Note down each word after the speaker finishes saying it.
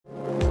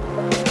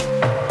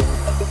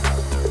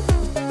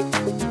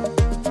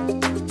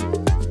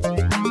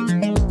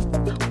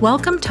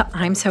Welcome to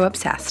I'm So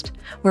Obsessed,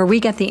 where we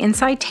get the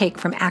inside take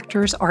from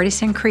actors,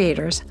 artists, and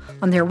creators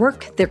on their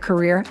work, their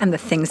career, and the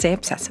things they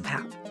obsess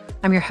about.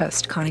 I'm your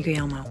host, Connie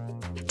Guillermo.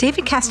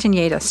 David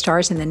Castaneda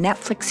stars in the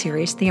Netflix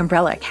series The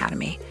Umbrella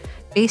Academy,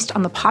 based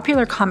on the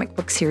popular comic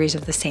book series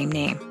of the same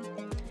name.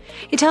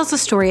 It tells the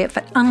story of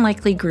an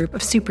unlikely group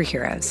of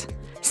superheroes,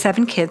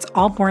 7 kids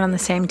all born on the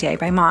same day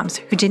by moms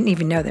who didn't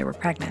even know they were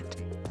pregnant.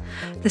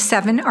 The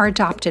 7 are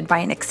adopted by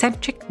an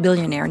eccentric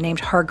billionaire named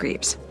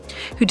Hargreaves,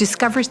 who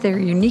discovers their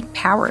unique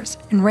powers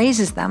and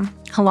raises them,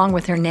 along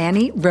with their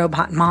nanny,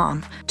 robot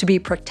mom, to be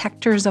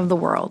protectors of the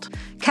world.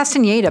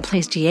 Castaneda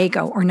plays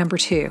Diego, or number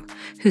 2,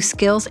 whose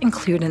skills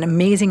include an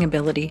amazing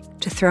ability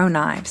to throw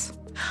knives.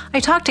 I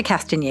talked to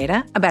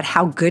Castaneda about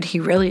how good he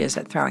really is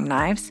at throwing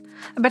knives,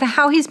 about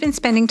how he's been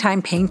spending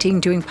time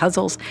painting, doing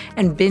puzzles,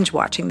 and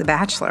binge-watching The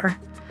Bachelor,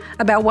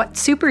 about what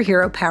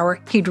superhero power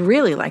he'd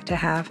really like to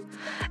have,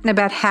 and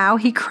about how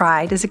he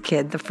cried as a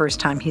kid the first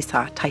time he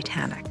saw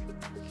Titanic.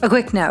 A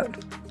quick note,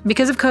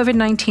 because of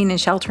COVID-19 and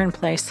shelter in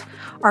place,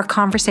 our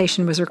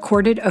conversation was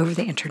recorded over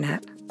the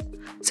internet.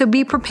 So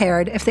be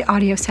prepared if the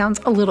audio sounds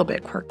a little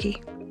bit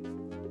quirky.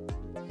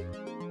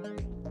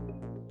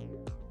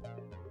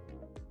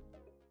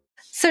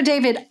 So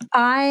David,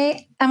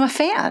 I am a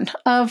fan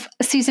of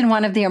season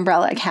 1 of The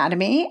Umbrella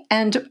Academy,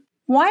 and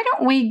why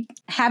don't we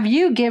have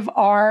you give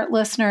our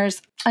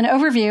listeners an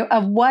overview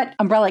of what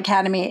Umbrella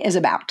Academy is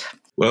about?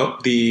 Well,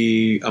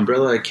 the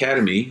Umbrella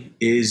Academy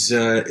is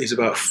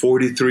about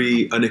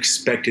 43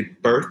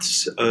 unexpected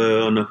births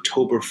on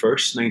October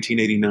 1st,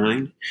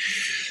 1989.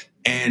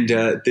 And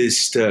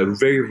this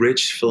very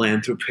rich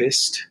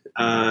philanthropist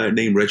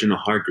named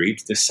Reginald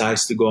Hargreaves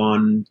decides to go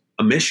on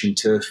a mission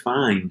to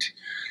find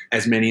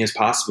as many as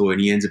possible.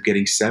 And he ends up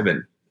getting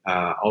 7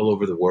 all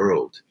over the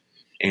world.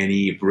 And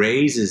he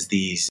raises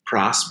these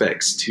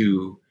prospects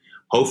to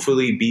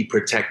hopefully be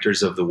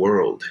protectors of the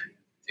world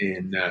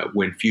and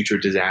when future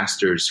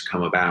disasters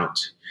come about.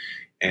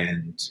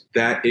 And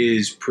that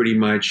is pretty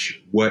much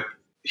what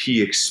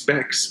he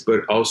expects,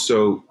 but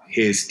also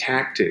his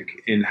tactic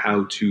in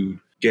how to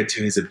get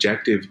to his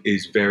objective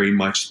is very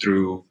much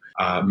through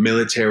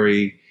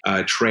military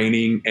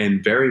training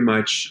and very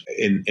much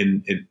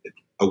in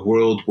a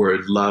world where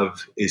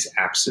love is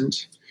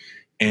absent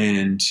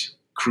and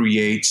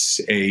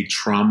creates a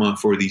trauma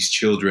for these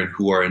children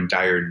who are in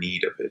dire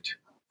need of it.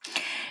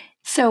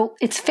 So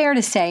it's fair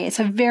to say it's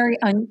a very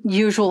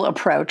unusual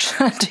approach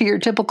to your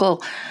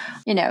typical,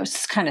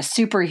 kind of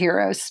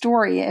superhero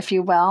story, if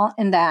you will,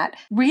 in that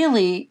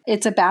really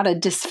it's about a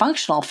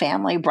dysfunctional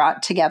family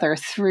brought together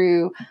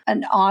through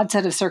an odd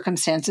set of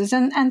circumstances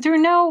and through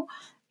no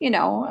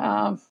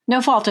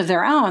fault of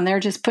their own.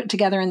 They're just put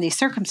together in these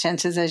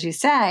circumstances, as you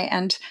say,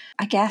 and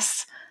I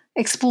guess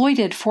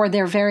exploited for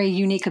their very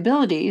unique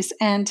abilities.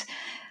 And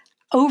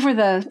over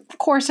the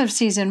course of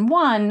season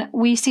 1,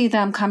 we see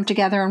them come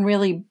together and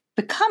really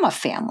become a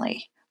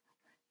family.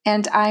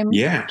 And I'm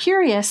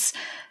curious,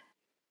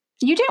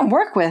 you didn't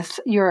work with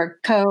your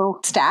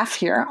co-staff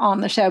here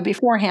on the show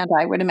beforehand,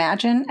 I would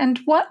imagine. And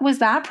what was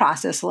that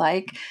process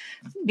like,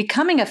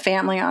 becoming a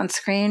family on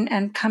screen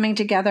and coming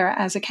together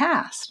as a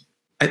cast?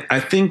 I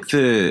think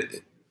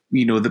the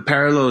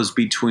parallels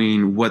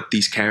between what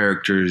these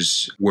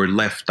characters were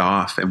left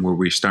off and where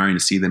we're starting to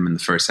see them in the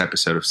first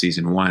episode of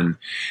season 1,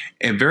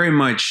 and very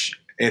much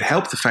it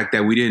helped the fact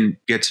that we didn't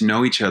get to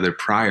know each other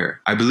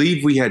prior. I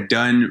believe we had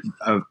done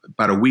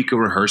about a week of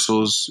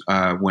rehearsals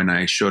when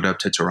I showed up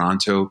to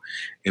Toronto.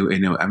 I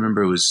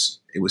remember it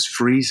was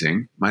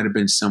freezing, might have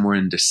been somewhere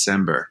in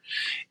December.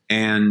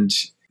 And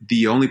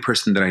the only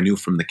person that I knew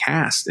from the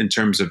cast in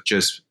terms of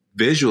just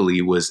visually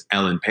was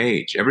Ellen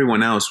Page.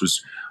 Everyone else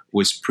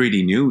was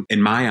pretty new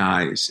in my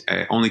eyes,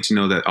 only to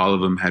know that all of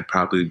them had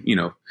probably,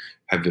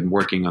 have been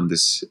working on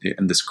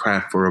this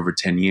craft for over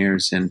 10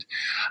 years. And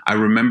I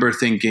remember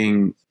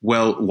thinking,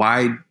 well,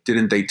 why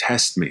didn't they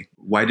test me?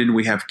 Why didn't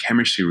we have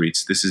chemistry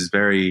reads? This is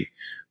very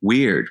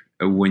weird.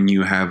 When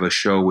you have a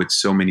show with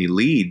so many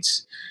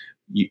leads,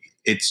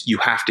 you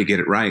have to get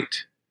it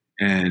right.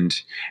 And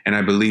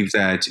I believe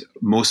that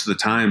most of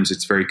the times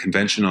it's very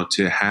conventional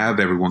to have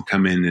everyone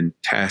come in and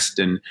test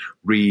and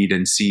read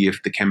and see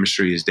if the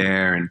chemistry is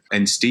there.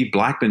 And Steve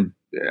Blackman,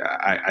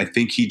 I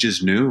think he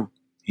just knew.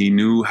 He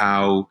knew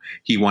how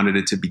he wanted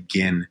it to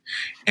begin.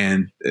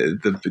 And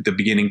the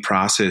beginning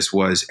process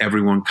was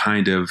everyone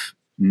kind of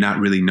not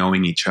really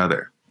knowing each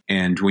other.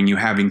 And when you're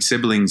having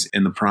siblings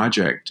in the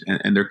project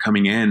and they're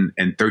coming in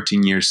and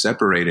 13 years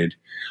separated,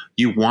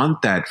 you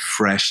want that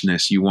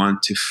freshness. You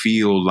want to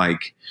feel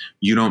like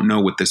you don't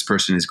know what this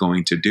person is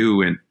going to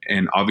do.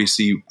 And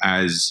obviously,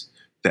 as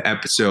the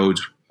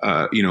episodes,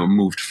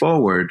 moved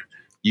forward,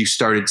 you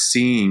started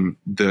seeing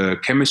the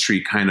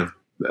chemistry kind of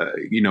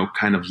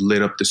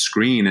lit up the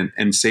screen.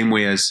 And same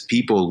way as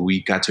people,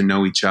 we got to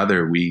know each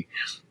other. We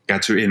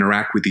got to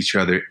interact with each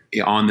other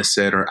on the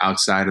set or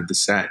outside of the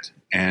set.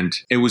 And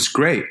it was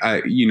great.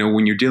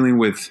 When you're dealing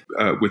with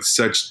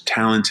such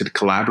talented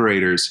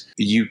collaborators,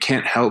 you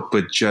can't help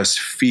but just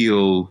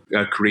feel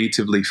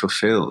creatively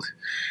fulfilled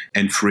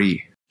and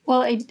free.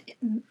 Well,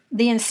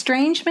 The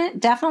estrangement,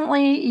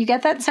 definitely, you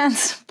get that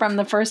sense from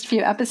the first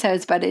few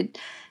episodes, but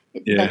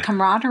the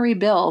camaraderie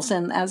builds.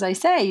 And as I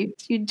say,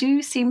 you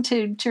do seem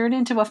to turn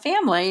into a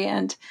family.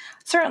 And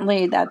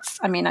certainly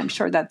I'm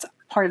sure that's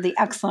part of the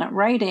excellent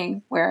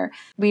writing where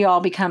we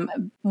all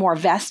become more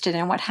vested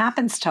in what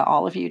happens to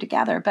all of you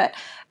together. But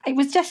it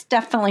was just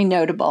definitely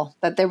notable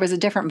that there was a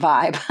different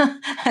vibe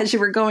as you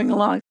were going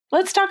along.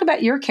 Let's talk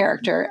about your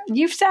character.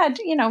 You've said,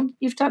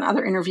 you've done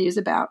other interviews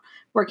about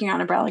working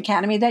on Umbrella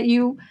Academy that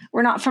you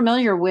were not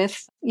familiar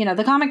with,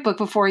 the comic book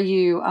before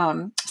you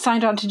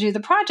signed on to do the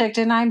project.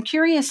 And I'm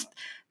curious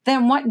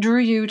then what drew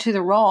you to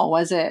the role?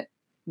 Was it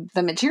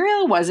the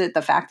material? Was it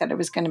the fact that it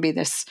was going to be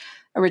this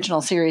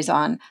original series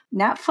on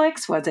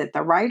Netflix? Was it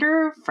the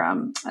writer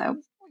from,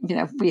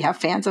 we have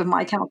fans of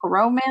My Chemical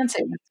Romance?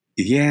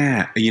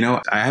 Yeah.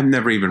 I have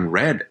never even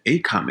read a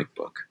comic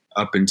book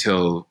up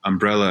until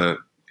Umbrella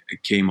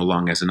came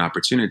along as an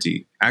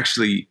opportunity.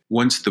 Actually,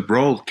 once the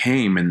role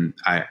came and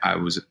I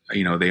was,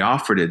 they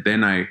offered it,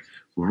 then I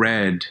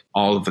read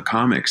all of the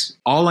comics.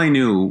 All I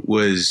knew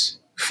was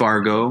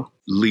Fargo,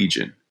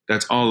 Legion.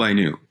 That's all I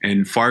knew.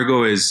 And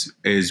Fargo is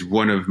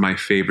one of my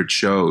favorite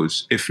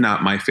shows, if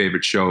not my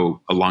favorite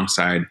show,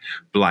 alongside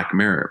Black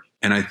Mirror.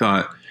 And I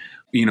thought,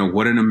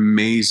 what an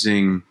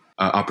amazing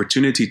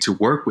opportunity to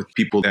work with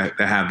people that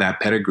have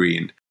that pedigree.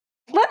 And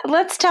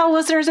let's tell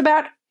listeners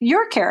about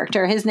your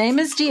character. His name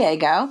is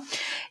Diego.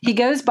 He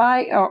goes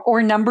by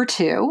or number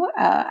 2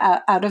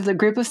 out of the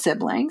group of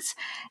siblings.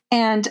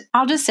 And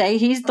I'll just say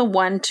he's the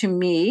one to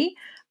me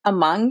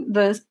among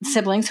the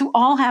siblings who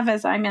all have,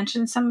 as I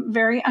mentioned, some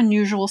very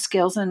unusual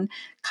skills and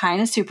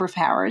kind of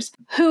superpowers,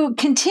 who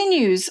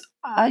continues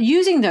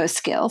using those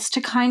skills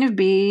to kind of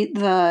be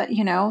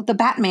the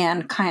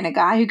Batman kind of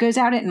guy who goes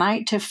out at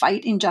night to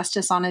fight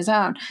injustice on his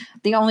own.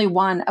 The only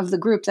one of the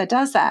group that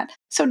does that.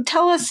 So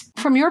tell us,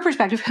 from your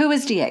perspective, who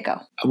is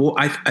Diego? Well,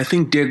 I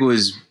think Diego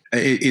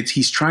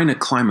he's trying to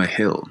climb a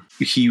hill.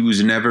 He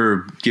was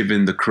never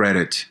given the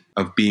credit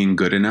of being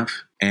good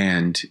enough.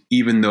 And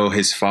even though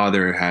his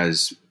father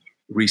has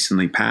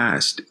recently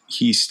passed,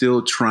 he's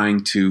still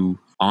trying to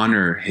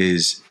honor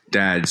his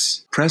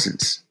dad's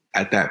presence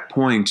at that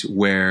point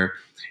where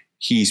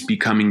he's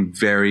becoming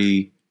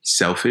very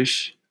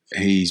selfish.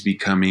 He's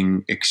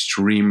becoming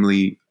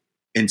extremely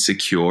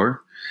insecure.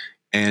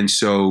 And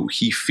so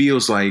he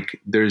feels like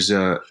there's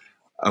a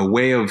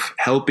way of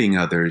helping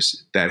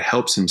others that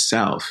helps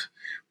himself,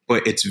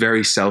 but it's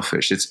very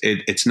selfish.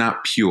 It's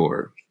not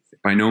pure.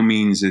 By no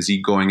means is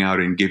he going out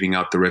and giving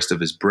out the rest of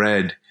his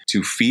bread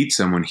to feed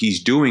someone.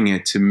 He's doing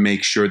it to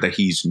make sure that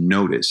he's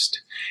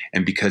noticed.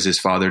 And because his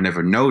father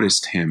never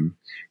noticed him,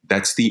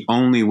 that's the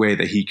only way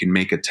that he can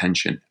make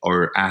attention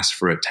or ask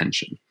for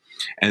attention.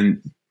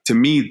 And to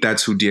me,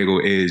 that's who Diego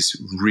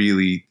is,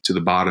 really, to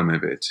the bottom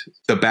of it.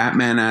 The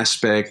Batman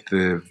aspect,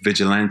 the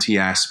vigilante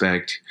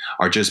aspect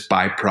are just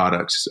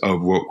byproducts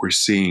of what we're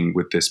seeing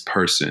with this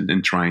person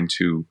and trying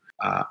to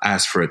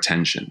ask for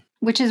attention.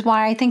 Which is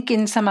why I think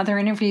in some other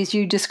interviews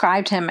you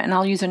described him, and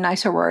I'll use a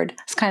nicer word,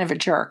 as kind of a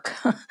jerk.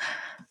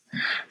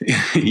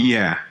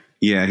 Yeah.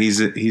 He's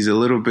a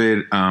little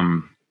bit.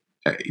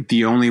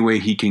 The only way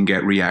he can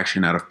get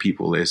reaction out of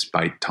people is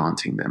by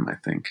taunting them. I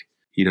think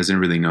he doesn't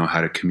really know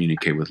how to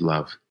communicate with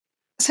love.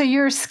 So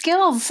your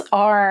skills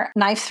are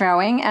knife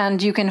throwing,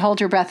 and you can hold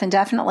your breath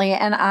indefinitely.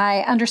 And I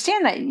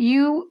understand that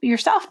you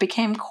yourself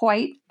became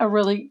quite a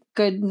really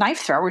good knife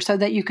thrower, so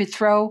that you could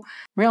throw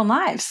real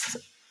knives.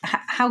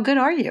 How good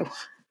are you?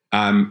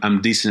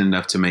 I'm decent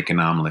enough to make an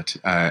omelet.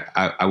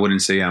 I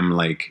wouldn't say I'm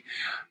like,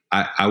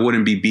 I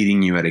wouldn't be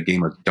beating you at a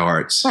game of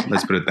darts.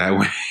 Let's put it that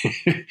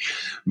way.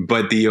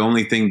 But the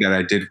only thing that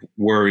I did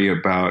worry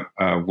about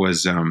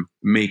was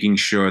making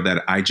sure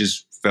that I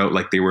just felt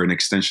like they were an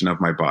extension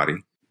of my body.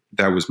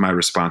 That was my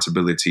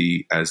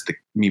responsibility as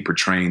me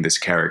portraying this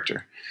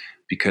character,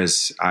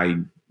 because I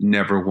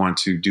never want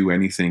to do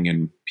anything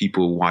and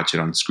people watch it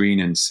on screen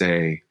and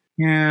say,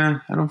 yeah,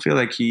 I don't feel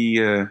like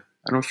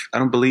I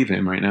don't believe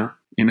him right now,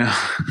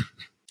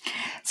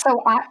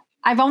 So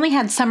I've only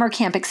had summer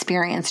camp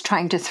experience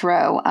trying to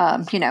throw,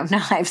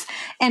 knives,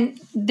 and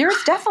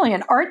there's definitely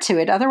an art to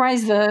it.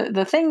 Otherwise,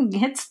 the thing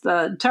hits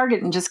the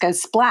target and just goes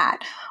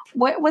splat.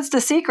 What's the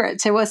secret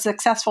to a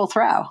successful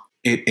throw?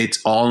 It's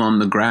all on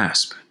the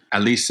grasp.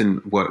 At least in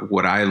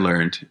what I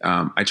learned.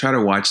 I try to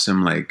watch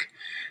some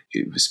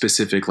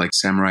specific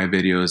samurai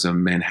videos of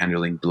men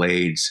handling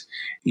blades,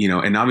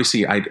 and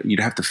obviously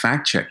you'd have to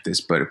fact check this,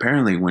 but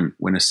apparently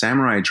when a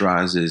samurai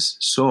draws his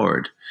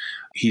sword,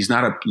 he's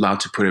not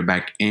allowed to put it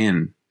back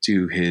in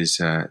to his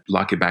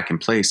lock it back in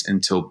place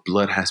until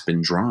blood has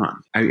been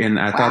drawn.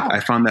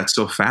 I found that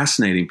so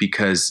fascinating,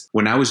 because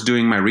when I was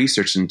doing my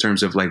research in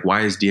terms of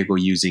why is Diego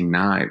using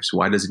knives?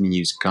 Why doesn't he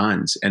use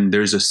guns? And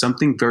there's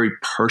something very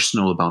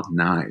personal about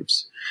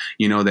knives.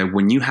 That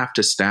when you have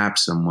to stab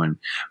someone,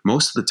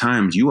 most of the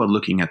times you are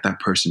looking at that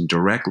person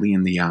directly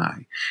in the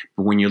eye.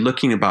 But when you're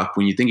thinking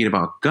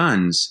about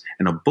guns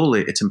and a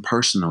bullet, it's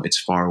impersonal. It's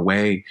far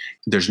away.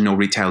 There's no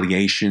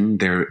retaliation.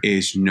 There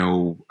is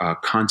no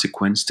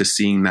consequence to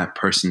seeing that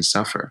person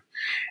suffer.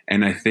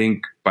 And I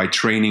think by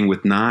training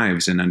with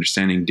knives and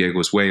understanding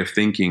Diego's way of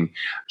thinking,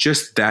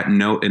 just that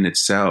note in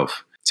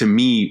itself, to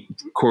me,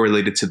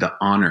 correlated to the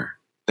honor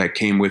that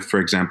came with, for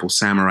example,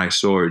 samurai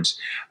swords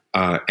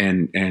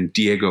and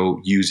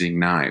Diego using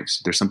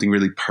knives. There's something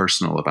really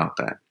personal about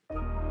that.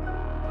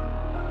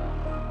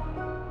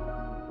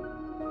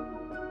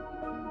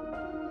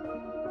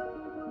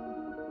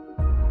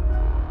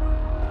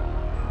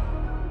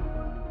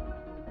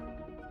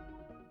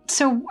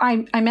 So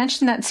I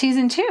mentioned that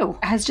season 2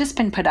 has just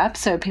been put up,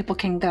 so people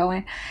can go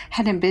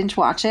ahead and binge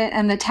watch it.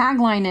 And the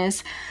tagline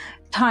is,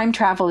 time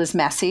travel is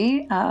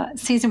messy.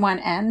 Season 1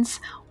 ends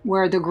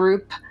where the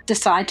group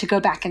decide to go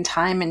back in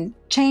time and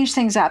change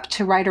things up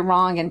to right a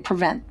wrong and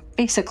prevent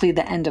basically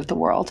the end of the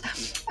world.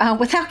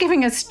 Without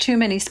giving us too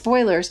many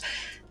spoilers,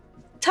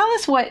 tell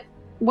us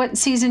what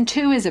season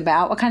 2 is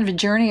about. What kind of a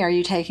journey are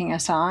you taking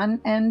us on?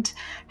 And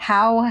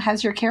how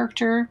has your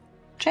character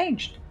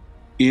changed?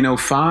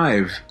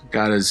 5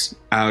 got us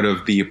out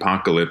of the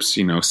apocalypse,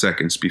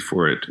 seconds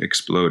before it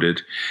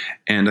exploded.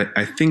 And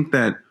I think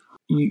that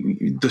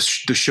the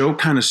show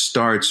kind of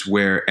starts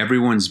where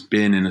everyone's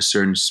been in a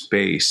certain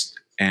space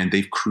and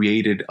they've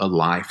created a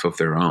life of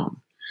their own,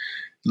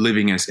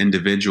 living as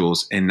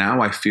individuals. And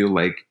now I feel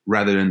like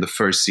rather than the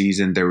first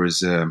season, there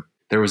was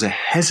a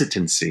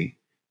hesitancy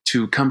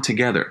to come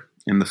together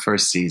in the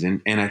first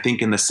season. And I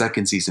think in the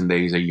second season,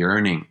 there's a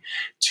yearning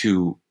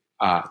to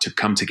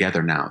come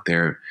together now.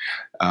 They're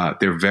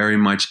very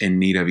much in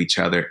need of each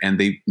other, and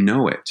they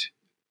know it.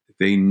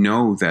 They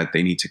know that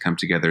they need to come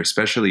together,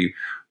 especially,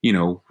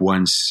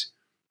 once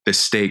the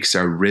stakes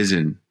are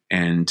risen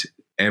and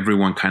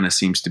everyone kind of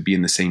seems to be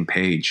in the same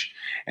page.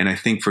 And I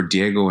think for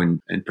Diego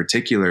in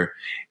particular,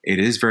 it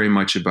is very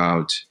much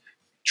about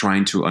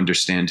trying to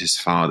understand his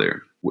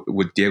father.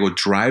 What Diego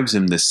drives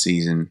him this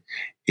season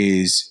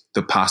is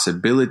the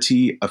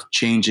possibility of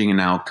changing an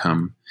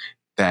outcome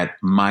that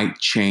might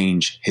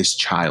change his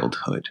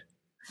childhood.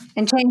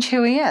 And change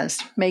who he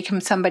is. Make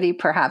him somebody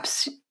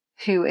perhaps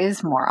who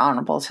is more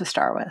honorable to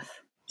start with.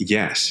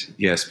 Yes,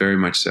 very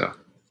much so.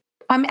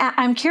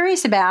 I'm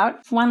curious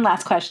about one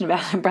last question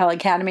about Umbrella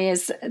Academy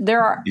is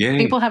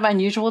people have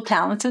unusual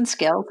talents and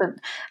skills, and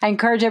I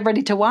encourage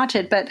everybody to watch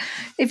it. But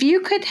if you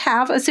could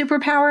have a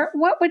superpower,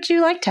 what would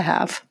you like to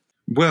have?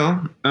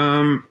 Well,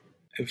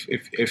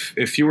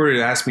 if you were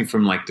to ask me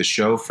from like the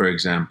show, for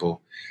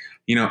example,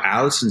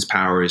 Allison's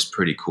power is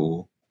pretty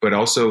cool, but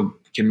also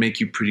can make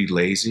you pretty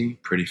lazy,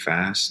 pretty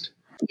fast.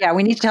 Yeah,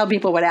 we need to tell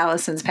people what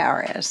Allison's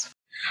power is.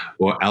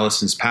 Well,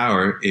 Allison's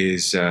power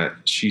is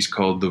she's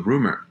called the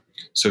rumor.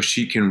 So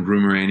she can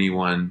rumor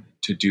anyone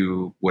to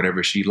do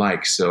whatever she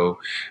likes. So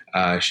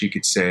she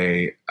could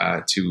say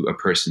to a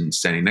person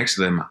standing next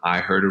to them, I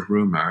heard a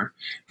rumor,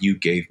 you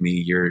gave me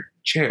your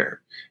chair.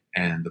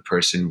 And the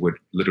person would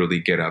literally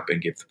get up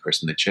and give the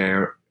person the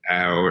chair.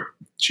 Or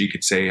she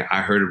could say,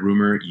 I heard a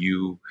rumor,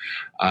 you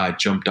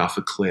jumped off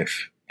a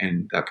cliff.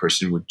 And that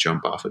person would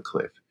jump off a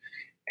cliff.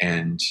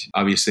 And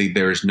obviously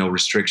there's no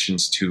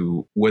restrictions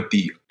to what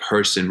the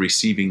person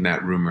receiving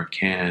that rumor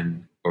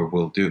can or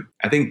will do.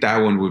 I think that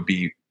one would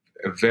be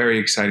very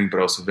exciting, but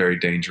also very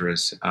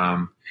dangerous.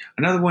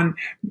 Another one,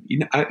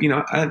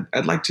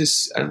 I'd like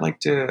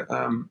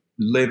to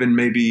live in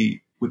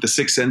maybe with the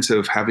sixth sense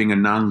of having a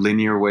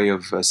non-linear way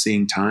of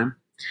seeing time.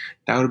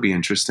 That would be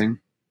interesting,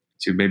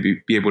 to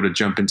maybe be able to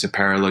jump into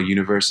parallel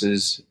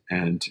universes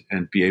and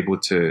be able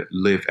to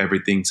live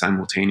everything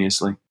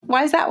simultaneously.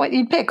 Why is that what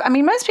you'd pick? I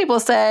mean, most people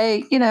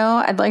say,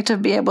 I'd like to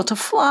be able to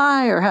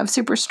fly or have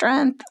super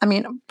strength. I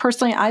mean,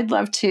 personally, I'd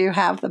love to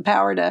have the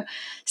power to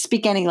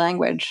speak any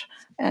language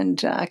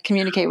and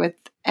communicate with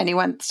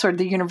anyone, sort of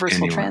the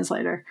universal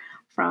translator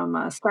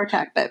from Star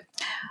Trek. But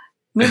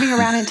moving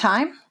around in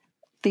time,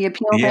 the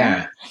appeal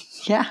there?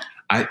 Yeah.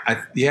 I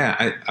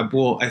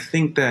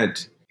think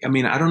that,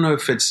 I don't know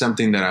if it's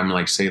something that I'm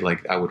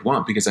I would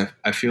want, because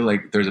I feel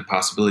like there's a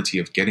possibility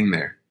of getting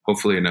there.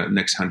 Hopefully in the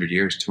next 100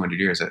 years, 200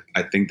 years,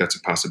 I think that's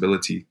a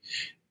possibility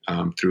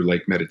through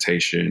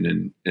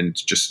meditation and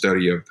just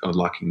study of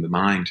unlocking the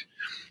mind.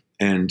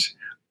 And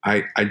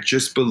I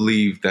just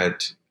believe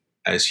that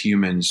as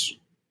humans,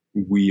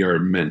 we are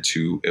meant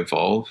to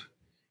evolve.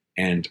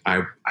 And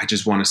I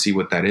just want to see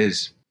what that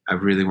is. I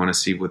really want to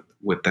see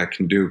what that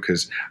can do,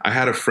 because I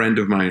had a friend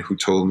of mine who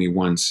told me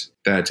once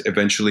that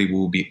eventually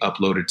we'll be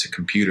uploaded to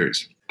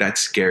computers. That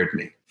scared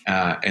me.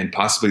 And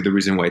possibly the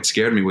reason why it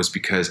scared me was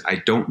because I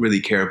don't really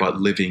care about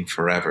living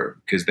forever,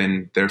 because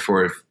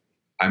therefore, if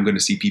I'm going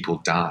to see people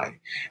die.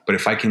 But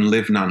if I can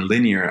live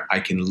nonlinear, I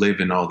can live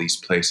in all these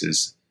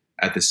places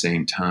at the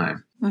same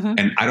time. Mm-hmm.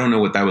 And I don't know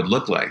what that would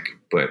look like,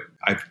 but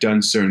I've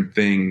done certain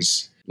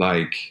things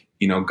like,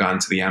 gone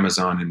to the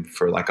Amazon and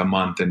for a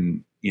month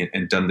and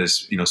done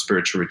this,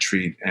 spiritual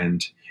retreat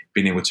and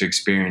been able to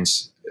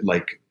experience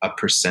a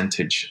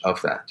percentage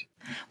of that.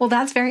 Well,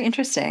 that's very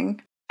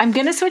interesting. I'm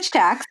going to switch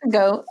tacks and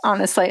go on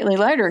a slightly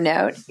lighter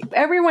note.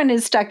 Everyone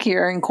is stuck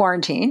here in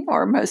quarantine,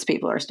 or most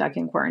people are stuck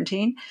in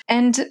quarantine.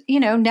 And,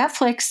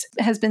 Netflix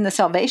has been the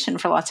salvation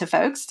for lots of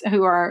folks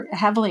who are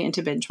heavily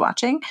into binge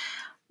watching.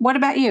 What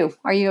about you?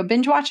 Are you a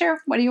binge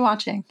watcher? What are you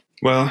watching?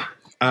 Well,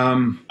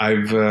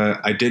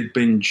 I did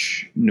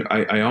binge.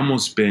 I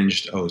almost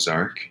binged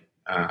Ozark.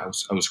 I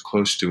was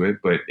close to it,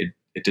 but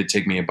it did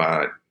take me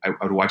about. I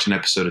would watch an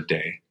episode a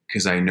day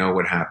because I know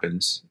what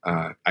happens.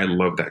 I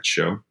love that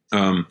show.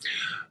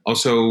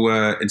 Also,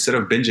 instead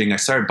of binging, I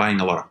started buying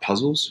a lot of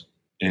puzzles,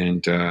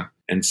 and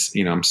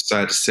I'm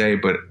sad to say,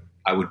 but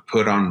I would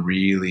put on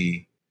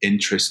really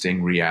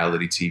interesting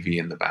reality TV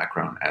in the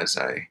background as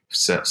I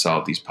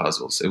solved these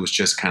puzzles. It was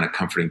just kind of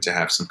comforting to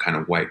have some kind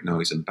of white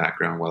noise in the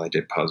background while I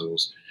did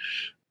puzzles.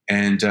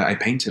 And I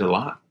painted a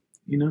lot,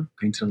 You're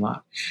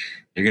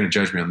going to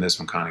judge me on this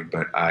one, Connie,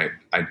 but I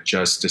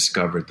just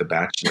discovered The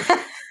Bachelor.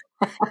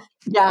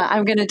 Yeah,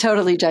 I'm going to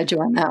totally judge you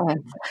on that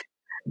one.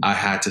 I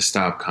had to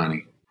stop,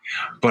 Connie.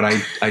 But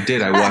I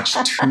did. I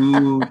watched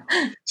 2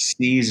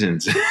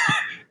 seasons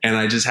and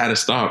I just had to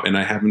stop. And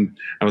I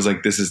was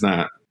like,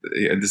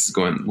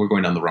 we're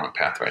going down the wrong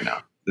path right now.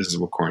 This is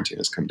what quarantine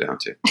has come down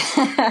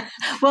to.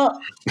 Well,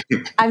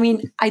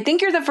 I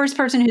think you're the first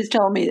person who's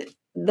told me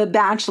The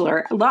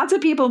Bachelor. Lots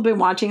of people have been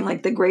watching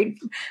like the Great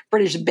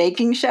British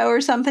Baking Show or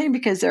something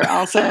because they're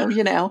also,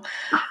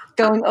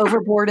 going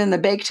overboard in the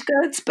baked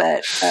goods.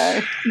 But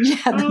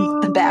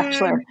The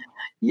Bachelor.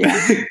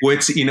 Yeah. Well,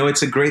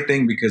 it's a great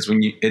thing because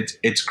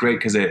it's great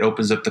because it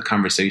opens up the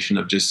conversation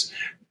of just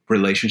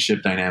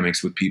relationship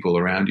dynamics with people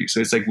around you. So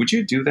it's like, would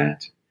you do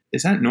that?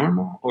 Is that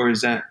normal? Or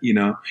is that,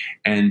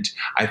 and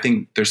I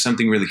think there's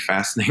something really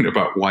fascinating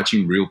about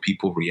watching real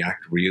people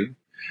react real.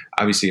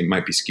 Obviously it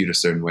might be skewed a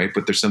certain way,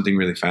 but there's something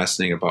really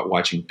fascinating about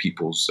watching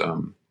people's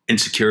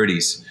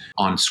insecurities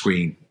on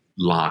screen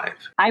live.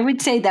 I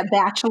would say that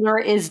Bachelor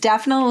is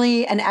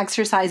definitely an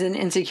exercise in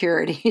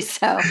insecurity.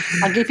 So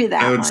I'll give you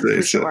that one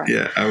for sure.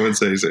 Yeah, I would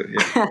say so.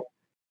 Yeah.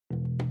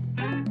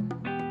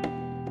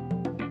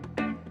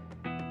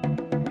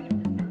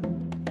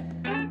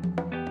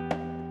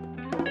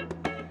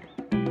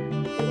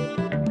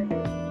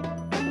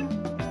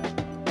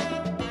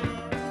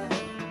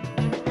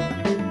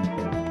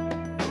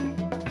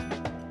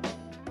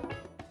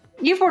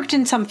 You've worked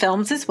in some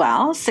films as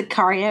well,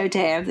 Sicario,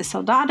 Day of the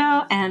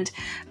Soldado, and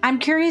I'm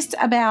curious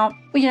about,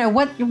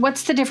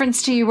 what's the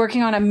difference to you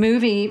working on a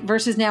movie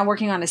versus now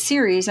working on a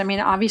series?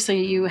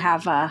 Obviously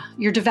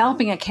you're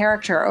developing a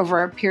character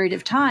over a period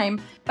of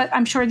time, but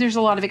I'm sure there's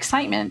a lot of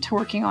excitement to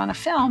working on a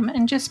film,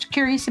 and just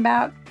curious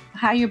about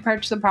how you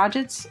approach the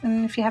projects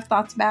and if you have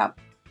thoughts about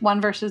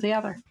one versus the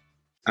other.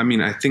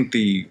 I think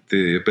the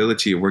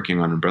ability of working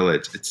on Umbrella,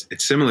 it's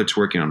similar to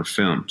working on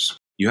films.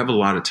 You have a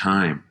lot of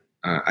time.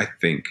 I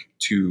think,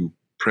 to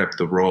prep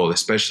the role,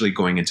 especially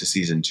going into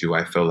season 2.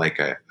 I felt like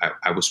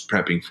I was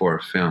prepping for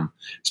a film,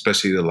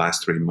 especially the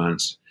last 3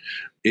 months.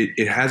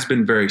 It has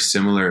been very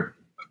similar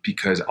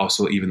because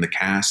also even the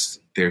cast,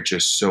 they're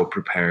just so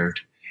prepared.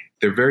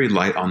 They're very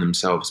light on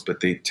themselves, but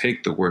they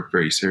take the work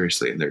very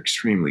seriously and they're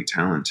extremely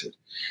talented.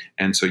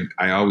 And so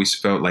I always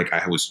felt like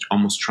I was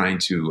almost trying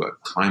to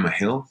climb a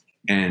hill.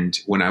 And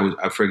when I was,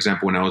 for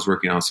example, when I was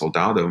working on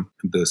Soldado,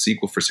 the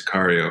sequel for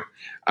Sicario,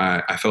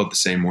 I felt the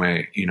same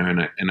way,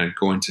 and I'd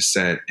go into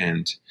set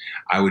and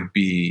I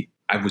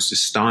was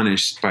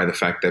astonished by the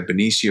fact that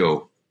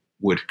Benicio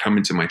would come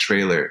into my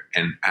trailer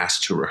and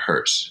ask to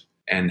rehearse,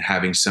 and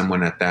having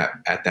someone at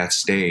that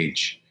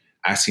stage,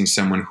 asking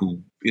someone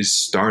who is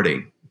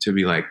starting to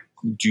be like,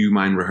 do you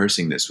mind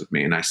rehearsing this with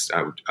me? And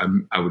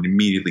I would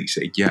immediately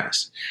say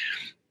yes.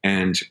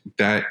 And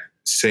that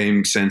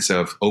same sense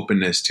of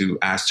openness to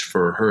ask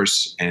for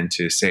rehearse and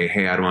to say,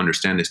 hey, I don't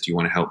understand this. Do you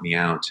want to help me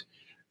out?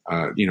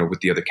 With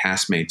the other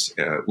castmates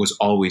was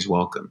always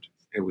welcomed.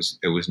 It was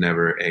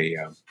never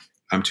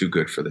I'm too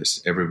good for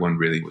this. Everyone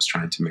really was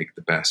trying to make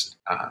the best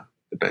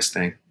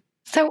thing.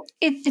 So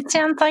it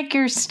sounds like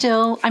you're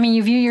still,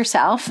 you view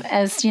yourself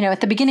as,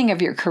 at the beginning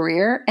of your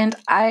career. And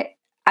I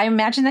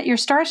imagine that you're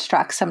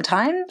starstruck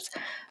sometimes.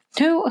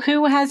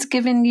 Who has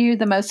given you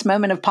the most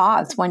moment of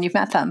pause when you've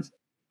met them?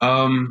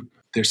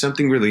 There's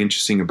something really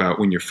interesting about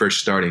when you're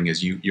first starting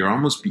is you're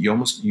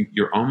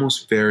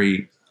almost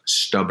very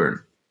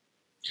stubborn.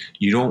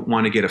 You don't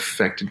want to get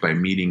affected by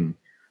meeting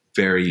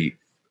very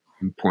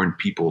important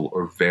people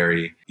or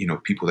very,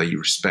 people that you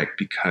respect,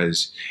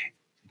 because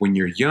when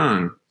you're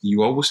young,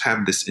 you always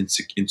have this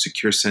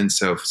insecure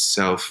sense of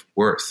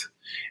self-worth.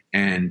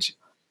 And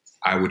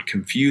I would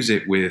confuse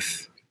it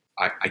with,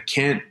 I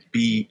can't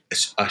be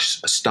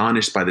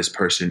astonished by this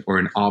person or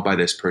in awe by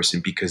this person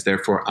because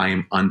therefore I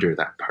am under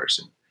that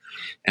person.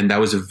 And that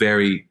was a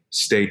very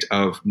state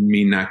of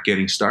me not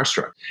getting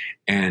starstruck.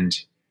 And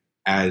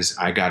as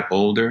I got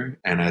older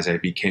and as I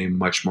became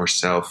much more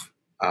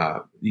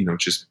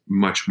just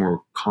much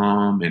more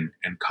calm and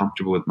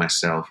comfortable with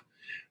myself,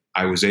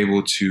 I was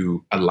able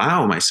to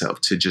allow myself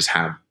to just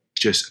have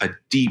just a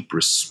deep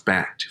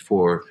respect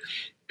for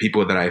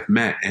people that I've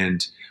met.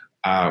 And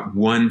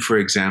One, for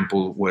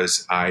example,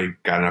 was I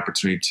got an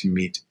opportunity to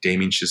meet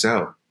Damien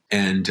Chazelle,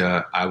 and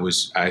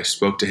I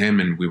spoke to him,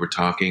 and we were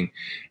talking,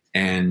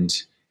 and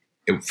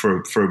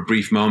for a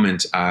brief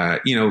moment,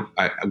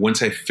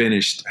 once I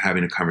finished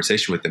having a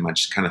conversation with him, I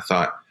just kind of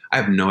thought, I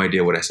have no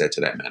idea what I said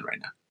to that man right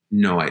now,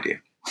 no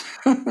idea.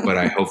 But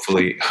I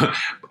hopefully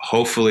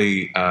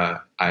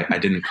I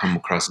didn't come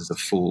across as a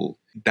fool.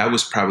 That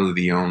was probably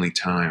the only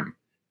time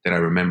that I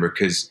remember,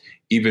 because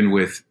even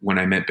with when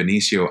I met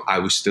Benicio, I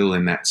was still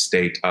in that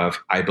state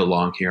of I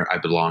belong here, I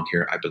belong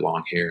here, I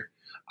belong here.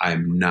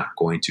 I'm not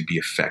going to be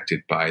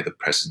affected by the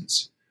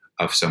presence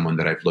of someone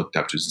that I've looked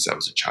up to since I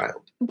was a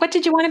child. What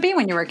did you want to be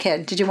when you were a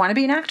kid? Did you want to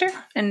be an actor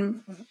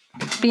and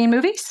be in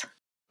movies?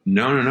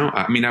 No.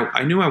 I mean,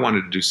 I knew I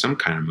wanted to do some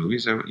kind of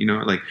movies.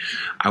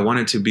 I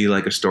wanted to be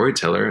like a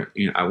storyteller.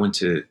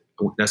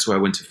 That's why I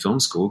went to film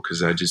school,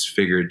 because I just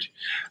figured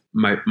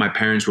my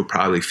parents would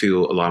probably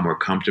feel a lot more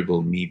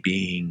comfortable me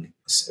being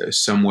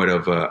somewhat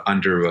of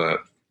under a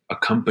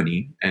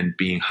company and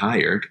being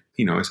hired,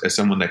 as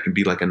someone that can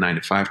be like a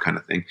 9-to-5 kind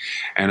of thing.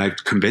 And I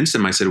convinced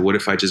them, I said, what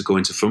if I just go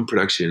into film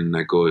production and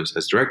I go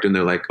as director? And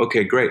they're like,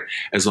 okay, great,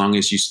 as long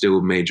as you still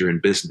major in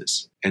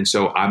business. And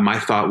so my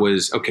thought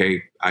was,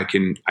 okay, I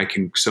can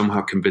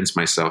somehow convince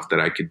myself that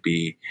I could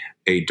be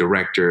a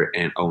director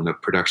and own a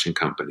production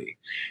company.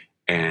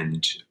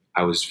 And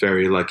I was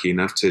very lucky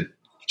enough to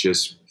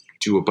just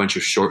do a bunch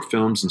of short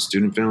films and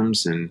student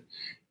films, and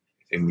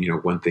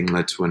one thing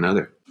led to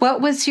another. What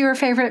was your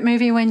favorite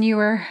movie when you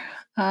were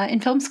in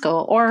film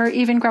school, or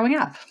even growing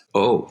up?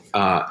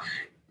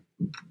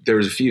 There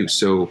was a few.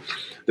 So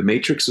The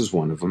Matrix was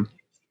one of them.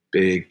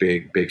 Big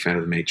fan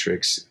of The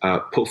Matrix.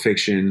 Pulp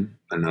Fiction,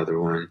 another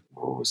one.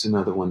 What was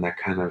another one that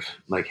kind of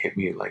like hit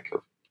me like a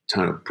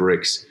ton of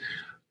bricks?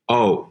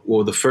 Oh,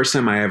 well, the first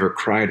time I ever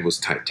cried was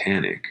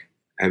Titanic.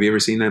 Have you ever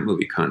seen that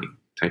movie, Connie?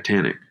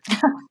 Titanic.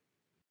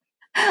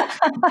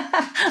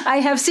 I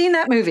have seen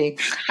that movie.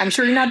 I'm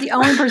sure you're not the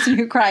only person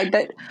who cried,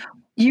 but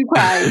you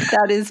cried.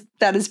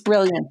 That is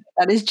brilliant.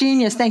 That is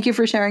genius. Thank you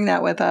for sharing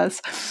that with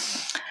us.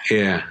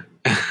 Yeah.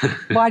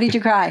 Why did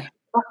you cry?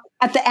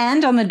 At the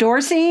end, on the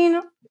door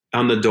scene?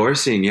 On the door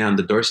scene, yeah, on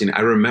the door scene.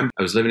 I remember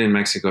I was living in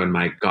Mexico, and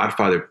my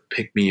godfather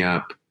picked me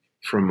up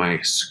from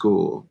my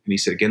school, and he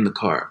said, get in the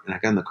car. And I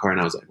got in the car, and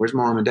I was like, where's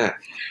my mom and dad?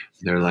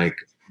 And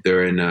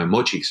they're in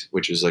Mochis,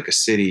 which is like a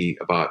city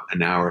about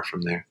an hour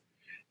from there.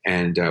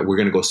 And we're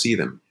going to go see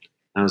them.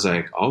 And I was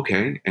like,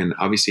 okay. And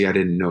obviously I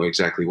didn't know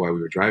exactly why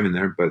we were driving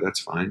there, but that's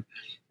fine.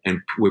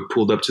 And we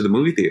pulled up to the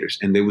movie theaters,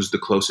 and it was the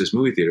closest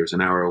movie theater, an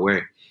hour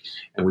away.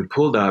 And we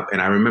pulled up,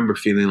 and I remember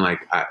feeling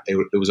like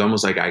it was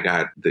almost like I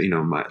got,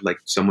 like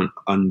someone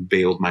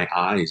unveiled my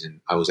eyes,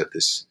 and I was at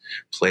this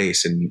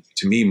place. And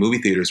to me, movie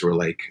theaters were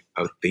like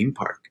a theme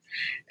park.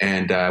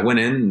 And I went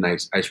in, and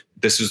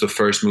this was the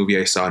first movie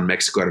I saw in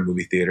Mexico at a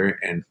movie theater,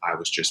 and I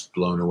was just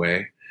blown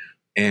away.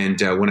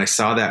 And when I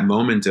saw that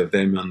moment of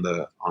them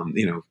with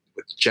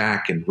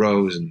Jack and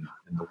Rose and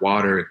the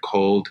water and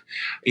cold,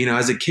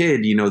 as a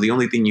kid, the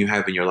only thing you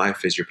have in your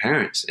life is your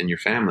parents and your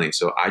family.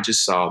 So I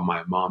just saw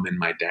my mom and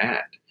my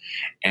dad,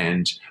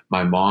 and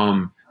my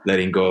mom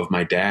letting go of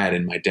my dad,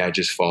 and my dad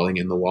just falling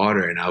in the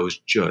water. And I was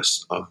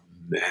just a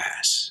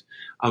mess.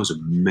 I was a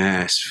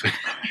mess.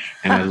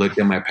 And I looked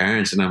at my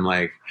parents, and I'm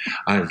like,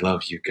 I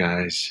love you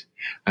guys.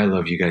 I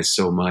love you guys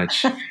so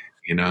much,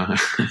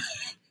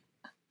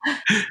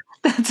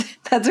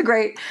 That's a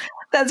great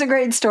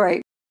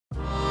story.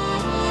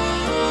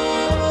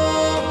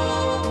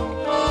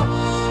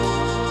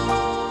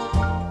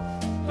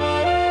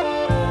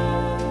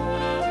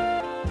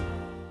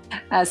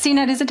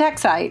 CNET is a tech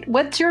site.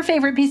 What's your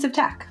favorite piece of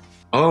tech?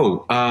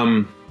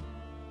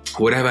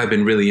 What have I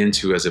been really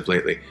into as of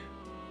lately?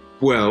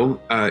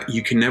 Well,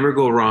 you can never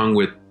go wrong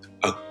with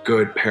a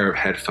good pair of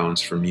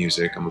headphones for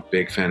music. I'm a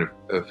big fan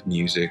of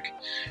music.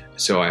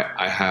 So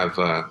I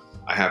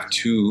have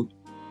two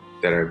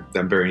that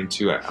I'm very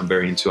into. I'm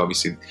very into,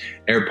 obviously,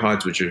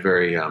 AirPods, which are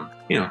very,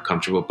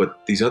 comfortable.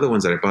 But these other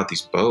ones that I bought,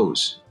 these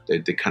Bose,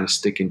 they kind of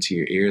stick into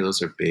your ear.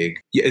 Those are big.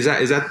 Yeah,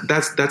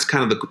 that's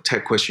kind of the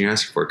tech question you're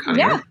asking for, kind of.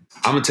 Yeah. Right?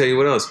 I'm gonna tell you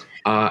what else.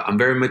 I'm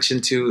very much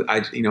into. I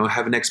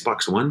have an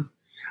Xbox One.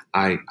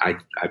 I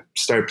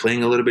started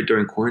playing a little bit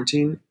during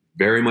quarantine.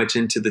 Very much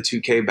into the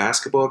 2K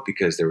basketball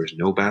because there was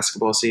no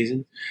basketball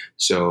season.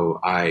 So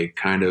I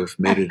kind of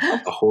made it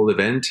a whole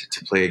event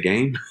to play a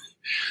game.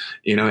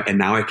 And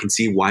now I can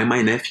see why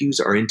my nephews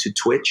are into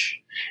Twitch,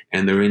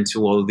 and they're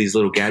into all of these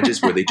little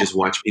gadgets where they just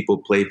watch people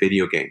play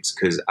video games,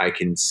 because I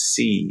can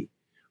see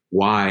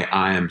why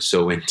I am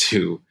so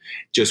into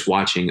just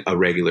watching a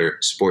regular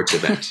sports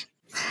event.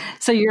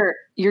 So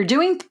you're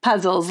doing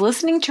puzzles,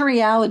 listening to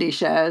reality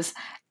shows,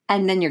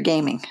 and then you're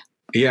gaming.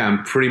 Yeah,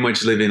 I'm pretty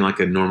much living like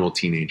a normal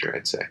teenager,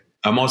 I'd say.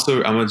 I'm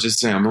also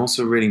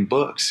reading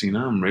books.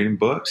 I'm reading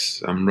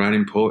books. I'm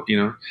writing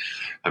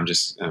I'm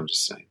just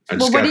saying. I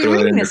just what are you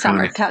reading this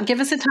summer? Connie. Give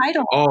us a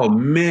title. Oh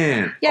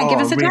man. Yeah, give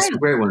us a title. Some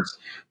great ones.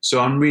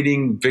 So I'm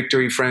reading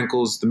Viktor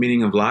Frankl's The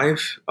Meaning of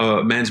Life,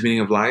 Man's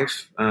Meaning of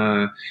Life,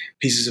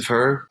 Pieces of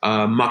Her,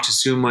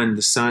 Moctezuma and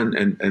the Sun,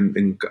 and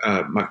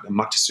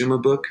Moctezuma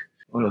book.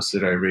 What else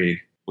did I read?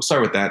 We'll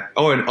start with that.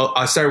 Oh, and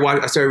I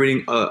started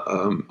reading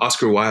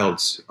Oscar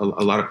Wilde's.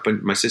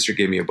 My sister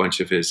gave me a bunch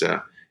of his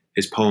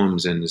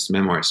poems and his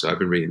memoirs, so I've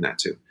been reading that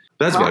too.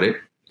 That's about it.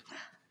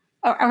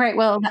 All right.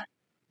 Well,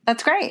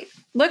 that's great.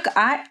 Look,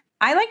 I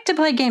like to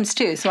play games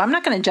too, so I'm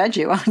not going to judge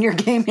you on your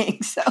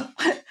gaming. So,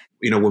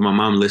 when my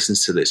mom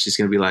listens to this, she's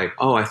going to be like,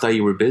 "Oh, I thought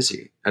you were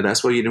busy.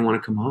 That's why you didn't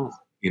want to come home."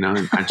 And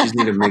I just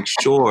need to make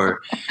sure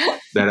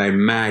that I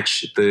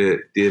match the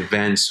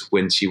events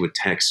when she would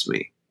text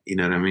me. You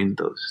know what I mean?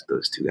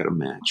 Those two got to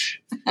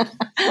match.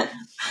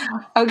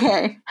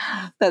 Okay,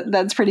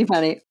 that's pretty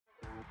funny.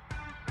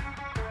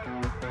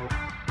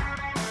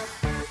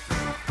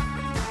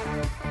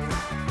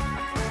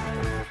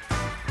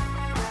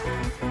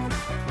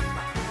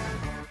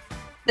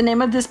 The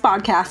name of this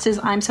podcast is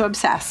I'm So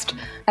Obsessed.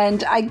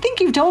 And I think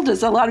you've told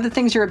us a lot of the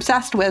things you're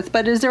obsessed with,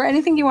 but is there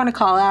anything you want to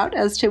call out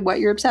as to what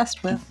you're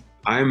obsessed with?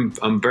 I'm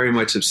very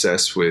much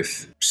obsessed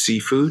with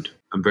seafood.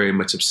 I'm very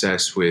much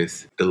obsessed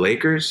with the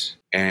Lakers.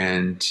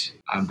 And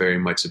I'm very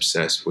much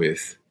obsessed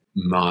with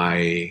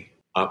my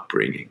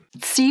upbringing.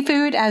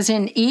 Seafood as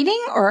in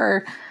eating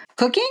or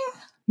cooking?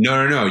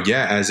 No.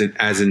 Yeah, as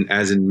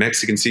in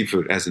Mexican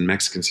seafood. As in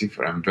Mexican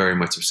seafood, I'm very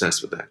much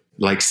obsessed with that.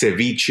 Like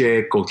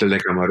ceviche, cóctel de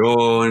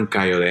camarón,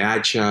 callo de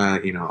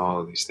hacha,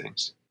 all of these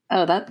things.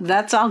 Oh,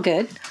 that's all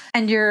good.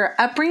 And your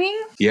upbringing?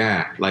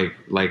 Yeah, like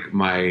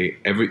my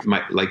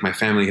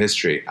family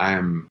history. I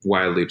am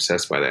wildly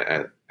obsessed by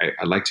that.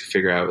 I like to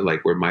figure out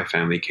where my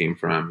family came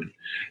from and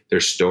their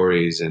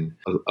stories, and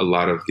a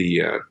lot of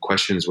the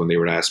questions when they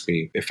would ask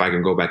me if I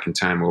can go back in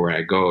time, where would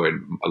I go?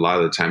 And a lot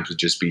of the times would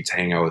just be to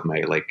hang out with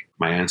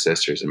my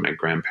ancestors and my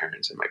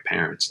grandparents and my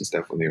parents and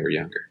stuff when they were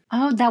younger.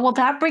 Oh,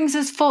 that brings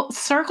us full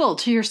circle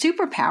to your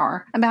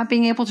superpower about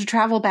being able to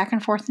travel back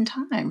and forth in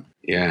time.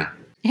 Yeah.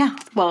 Yeah,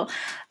 well,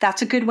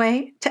 that's a good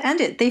way to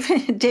end it.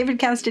 David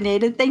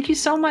Castaneda, thank you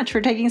so much for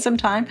taking some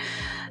time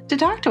to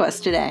talk to us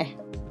today.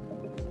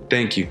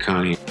 Thank you,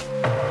 Connie.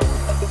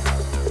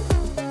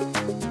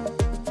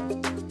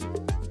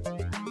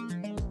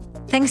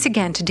 Thanks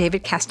again to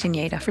David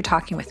Castaneda for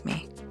talking with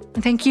me.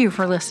 And thank you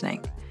for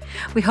listening.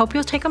 We hope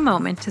you'll take a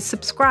moment to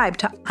subscribe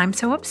to I'm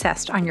So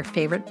Obsessed on your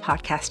favorite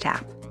podcast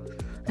app.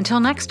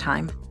 Until next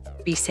time,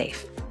 be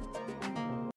safe.